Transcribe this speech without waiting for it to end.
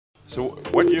So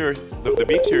the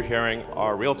beeps you're hearing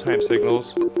are real-time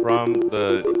signals from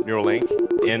the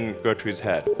Neuralink in Gertrude's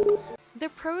head. The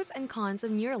pros and cons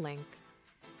of Neuralink.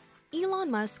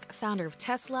 Elon Musk, founder of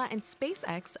Tesla and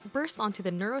SpaceX, burst onto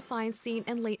the neuroscience scene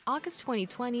in late August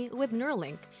 2020 with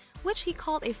Neuralink, which he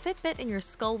called a Fitbit in your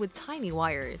skull with tiny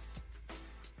wires.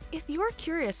 If you're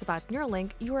curious about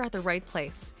Neuralink, you are at the right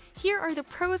place. Here are the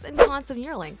pros and cons of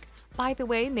Neuralink. By the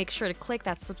way, make sure to click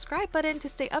that subscribe button to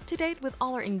stay up to date with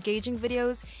all our engaging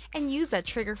videos, and use that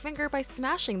trigger finger by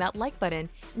smashing that like button.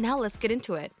 Now let's get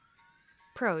into it.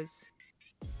 Pros.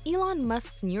 Elon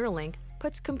Musk's Neuralink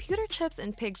puts computer chips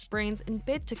in pigs' brains in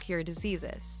bid to cure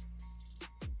diseases.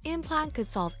 Implant could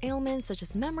solve ailments such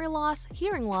as memory loss,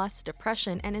 hearing loss,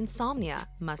 depression, and insomnia,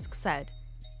 Musk said.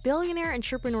 Billionaire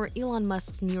entrepreneur Elon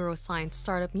Musk's neuroscience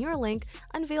startup Neuralink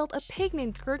unveiled a pig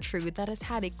named Gertrude that has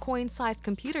had a coin-sized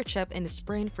computer chip in its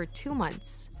brain for 2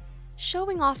 months,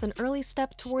 showing off an early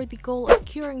step toward the goal of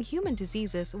curing human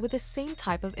diseases with the same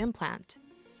type of implant.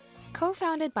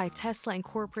 Co-founded by Tesla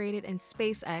Incorporated and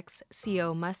SpaceX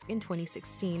CEO Musk in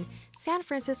 2016, San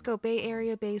Francisco Bay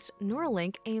Area-based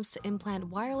Neuralink aims to implant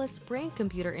wireless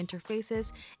brain-computer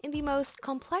interfaces in the most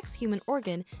complex human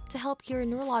organ to help cure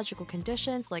neurological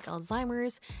conditions like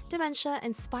Alzheimer's, dementia,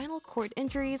 and spinal cord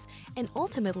injuries, and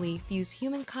ultimately fuse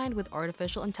humankind with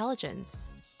artificial intelligence.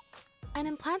 An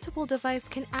implantable device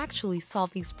can actually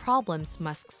solve these problems,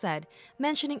 Musk said,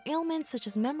 mentioning ailments such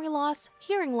as memory loss,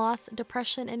 hearing loss,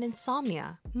 depression, and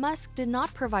insomnia. Musk did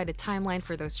not provide a timeline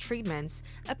for those treatments,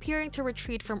 appearing to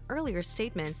retreat from earlier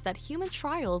statements that human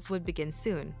trials would begin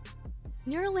soon.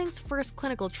 Neuralink's first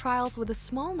clinical trials with a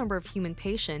small number of human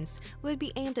patients would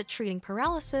be aimed at treating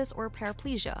paralysis or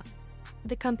paraplegia.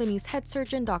 The company's head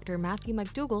surgeon, Dr. Matthew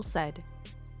McDougall, said.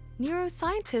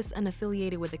 Neuroscientists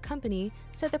unaffiliated with the company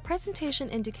said the presentation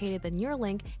indicated that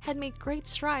Neuralink had made great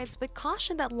strides but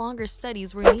cautioned that longer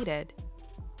studies were needed.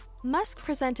 Musk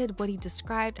presented what he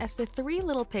described as the Three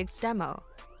Little Pigs demo.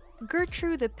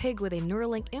 Gertrude, the pig with a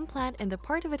Neuralink implant in the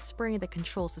part of its brain that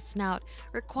controls the snout,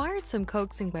 required some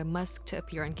coaxing by Musk to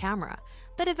appear on camera,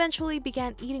 but eventually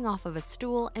began eating off of a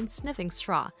stool and sniffing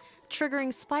straw,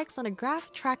 triggering spikes on a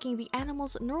graph tracking the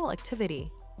animal's neural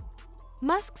activity.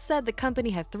 Musk said the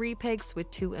company had 3 pigs with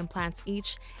 2 implants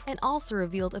each, and also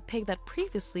revealed a pig that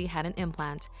previously had an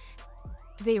implant.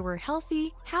 They were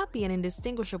healthy, happy, and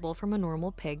indistinguishable from a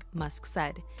normal pig, Musk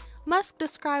said. Musk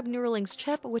described Neuralink's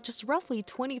chip, which is roughly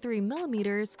 23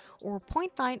 millimeters or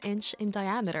 0.9 inch in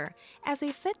diameter, as a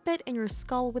Fitbit in your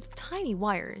skull with tiny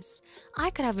wires.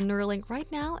 "I could have a Neuralink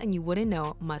right now and you wouldn't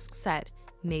know," Musk said.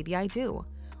 "Maybe I do."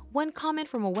 One comment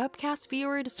from a webcast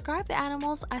viewer described the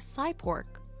animals as cyborg.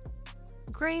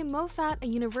 Graham Moffat, a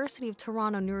University of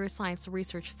Toronto neuroscience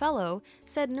research fellow,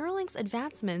 said Neuralink's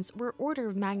advancements were order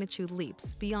of magnitude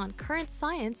leaps beyond current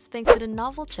science thanks to the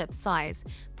novel chip size,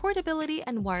 portability,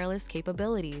 and wireless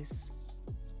capabilities.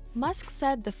 Musk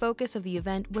said the focus of the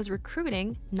event was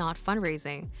recruiting, not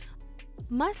fundraising.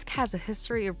 Musk has a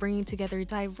history of bringing together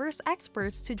diverse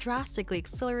experts to drastically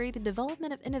accelerate the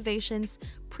development of innovations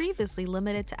previously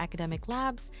limited to academic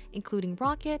labs, including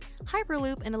rocket,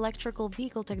 hyperloop, and electrical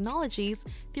vehicle technologies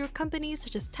through companies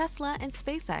such as Tesla and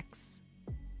SpaceX.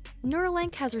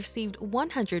 Neuralink has received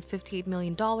 $158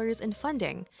 million in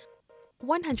funding,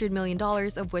 $100 million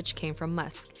of which came from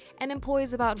Musk, and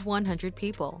employs about 100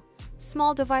 people.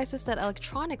 Small devices that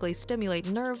electronically stimulate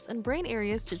nerves and brain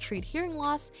areas to treat hearing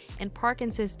loss and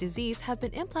Parkinson's disease have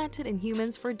been implanted in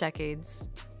humans for decades.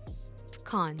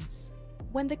 Cons.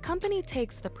 When the company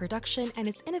takes the production and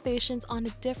its innovations on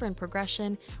a different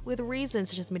progression with reasons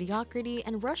such as mediocrity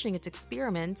and rushing its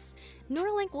experiments,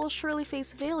 Neuralink will surely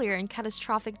face failure and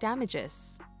catastrophic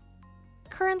damages.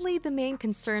 Currently, the main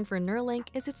concern for Neuralink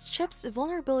is its chip's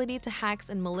vulnerability to hacks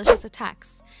and malicious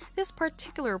attacks. This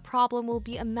particular problem will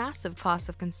be a massive cause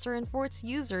of concern for its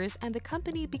users and the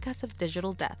company because of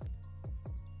digital death.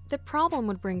 The problem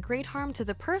would bring great harm to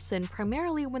the person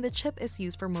primarily when the chip is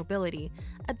used for mobility.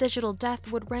 A digital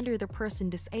death would render the person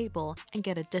disabled and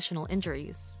get additional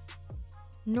injuries.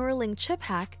 Neuralink chip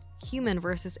hack, human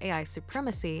versus AI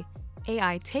supremacy,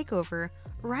 AI takeover,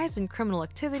 rise in criminal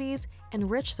activities, and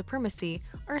rich supremacy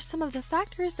are some of the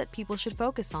factors that people should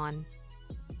focus on.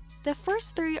 The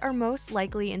first 3 are most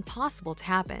likely impossible to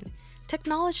happen.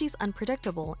 Technology is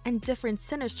unpredictable, and different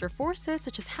sinister forces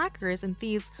such as hackers and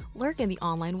thieves lurk in the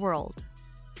online world.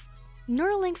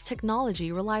 Neuralink's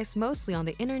technology relies mostly on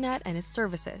the internet and its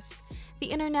services. The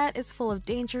internet is full of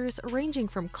dangers ranging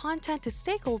from content to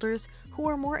stakeholders who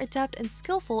are more adept and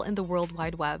skillful in the World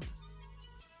Wide Web.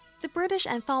 The British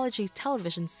anthology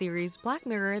television series Black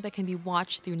Mirror that can be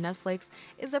watched through Netflix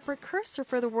is a precursor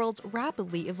for the world's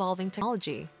rapidly evolving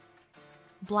technology.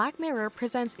 Black Mirror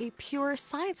presents a pure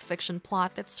science fiction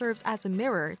plot that serves as a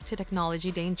mirror to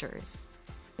technology dangers.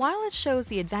 While it shows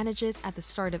the advantages at the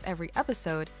start of every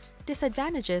episode,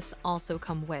 disadvantages also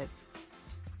come with.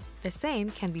 The same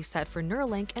can be said for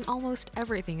Neuralink and almost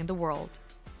everything in the world.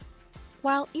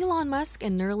 While Elon Musk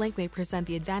and Neuralink may present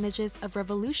the advantages of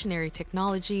revolutionary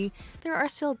technology, there are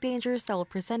still dangers that will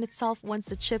present itself once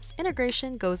the chip's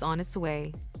integration goes on its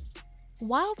way.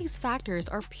 While these factors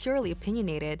are purely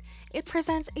opinionated, it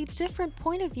presents a different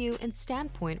point of view and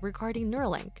standpoint regarding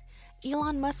Neuralink.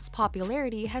 Elon Musk's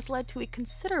popularity has led to a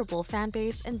considerable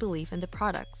fanbase and belief in the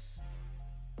products.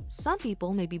 Some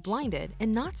people may be blinded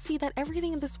and not see that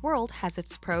everything in this world has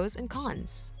its pros and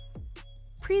cons.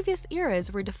 Previous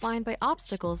eras were defined by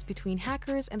obstacles between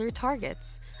hackers and their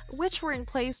targets, which were in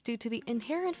place due to the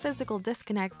inherent physical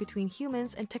disconnect between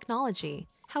humans and technology.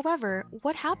 However,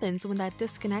 what happens when that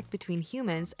disconnect between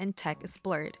humans and tech is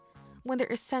blurred? When they're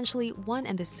essentially one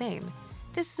and the same?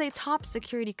 This is a top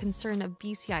security concern of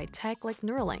BCI tech like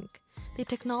Neuralink. The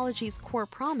technology's core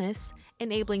promise,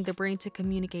 enabling the brain to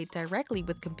communicate directly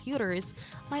with computers,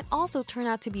 might also turn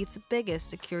out to be its biggest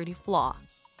security flaw.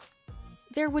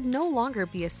 There would no longer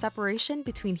be a separation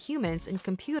between humans and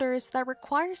computers that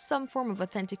requires some form of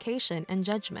authentication and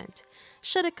judgment.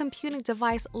 Should a computing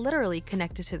device literally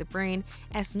connected to the brain,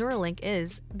 as Neuralink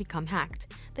is, become hacked,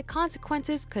 the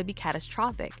consequences could be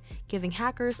catastrophic, giving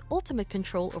hackers ultimate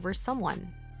control over someone.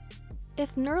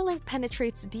 If Neuralink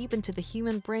penetrates deep into the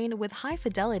human brain with high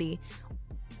fidelity,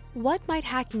 what might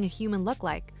hacking a human look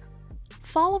like?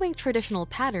 Following traditional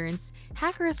patterns,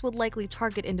 hackers would likely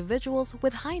target individuals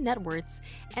with high net worths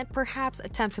and perhaps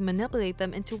attempt to manipulate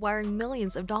them into wiring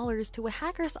millions of dollars to a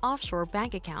hacker's offshore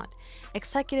bank account.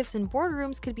 Executives in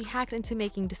boardrooms could be hacked into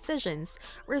making decisions,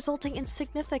 resulting in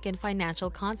significant financial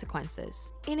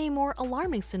consequences. In a more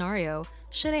alarming scenario,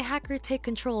 should a hacker take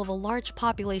control of a large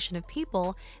population of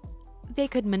people, they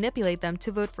could manipulate them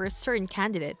to vote for a certain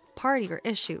candidate, party, or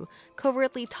issue,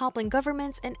 covertly toppling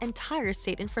governments and entire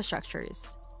state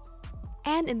infrastructures.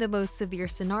 And in the most severe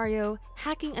scenario,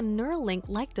 hacking a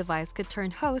Neuralink-like device could turn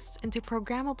hosts into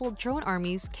programmable drone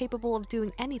armies capable of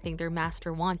doing anything their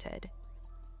master wanted.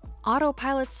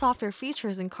 Autopilot software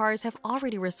features in cars have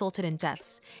already resulted in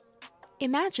deaths.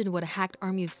 Imagine what a hacked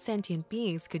army of sentient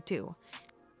beings could do.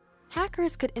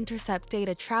 Hackers could intercept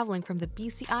data traveling from the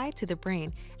BCI to the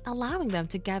brain, allowing them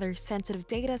to gather sensitive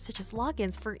data such as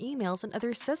logins for emails and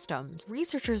other systems.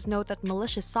 Researchers note that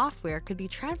malicious software could be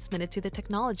transmitted to the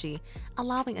technology,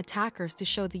 allowing attackers to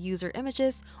show the user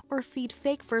images or feed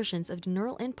fake versions of the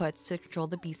neural inputs to control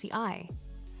the BCI.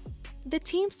 The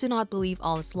teams do not believe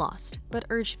all is lost, but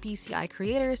urge BCI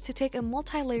creators to take a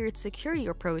multi-layered security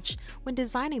approach when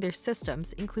designing their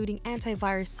systems, including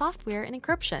antivirus software and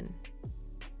encryption.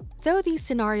 Though these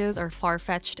scenarios are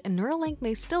far-fetched and Neuralink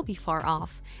may still be far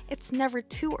off, it's never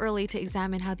too early to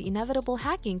examine how the inevitable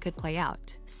hacking could play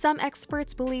out. Some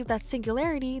experts believe that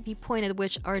singularity, the point at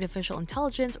which artificial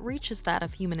intelligence reaches that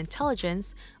of human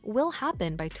intelligence, will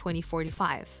happen by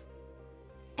 2045.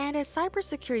 And as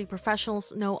cybersecurity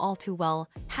professionals know all too well,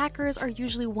 hackers are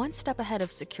usually one step ahead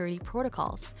of security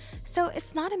protocols. So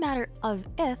it's not a matter of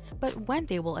if, but when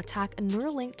they will attack a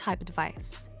Neuralink-type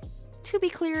device. To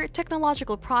be clear,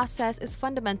 technological process is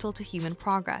fundamental to human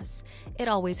progress. It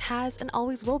always has and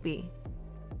always will be.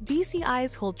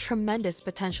 BCIs hold tremendous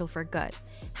potential for good.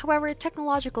 However,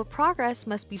 technological progress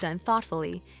must be done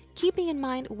thoughtfully, keeping in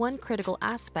mind one critical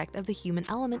aspect of the human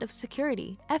element of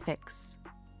security: ethics.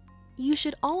 You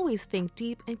should always think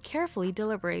deep and carefully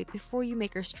deliberate before you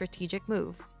make a strategic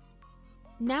move.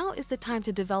 Now is the time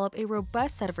to develop a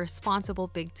robust set of responsible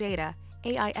big data,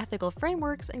 AI ethical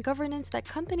frameworks, and governance that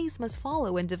companies must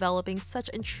follow when developing such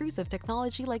intrusive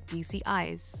technology like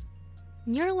BCIs.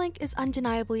 Neuralink is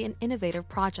undeniably an innovative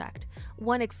project,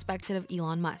 one expected of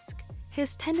Elon Musk.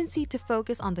 His tendency to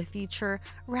focus on the future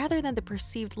rather than the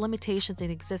perceived limitations in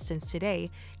existence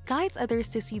today guides others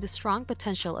to see the strong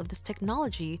potential of this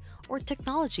technology or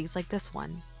technologies like this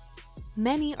one.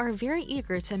 Many are very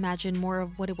eager to imagine more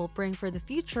of what it will bring for the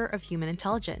future of human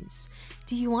intelligence.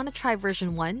 Do you want to try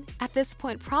version 1? At this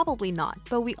point, probably not,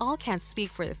 but we all can't speak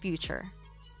for the future.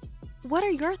 What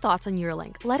are your thoughts on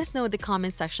Neuralink? Let us know in the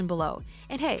comments section below.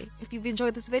 And hey, if you've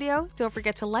enjoyed this video, don't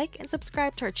forget to like and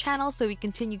subscribe to our channel so we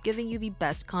continue giving you the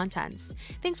best contents.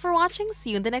 Thanks for watching,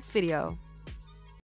 see you in the next video.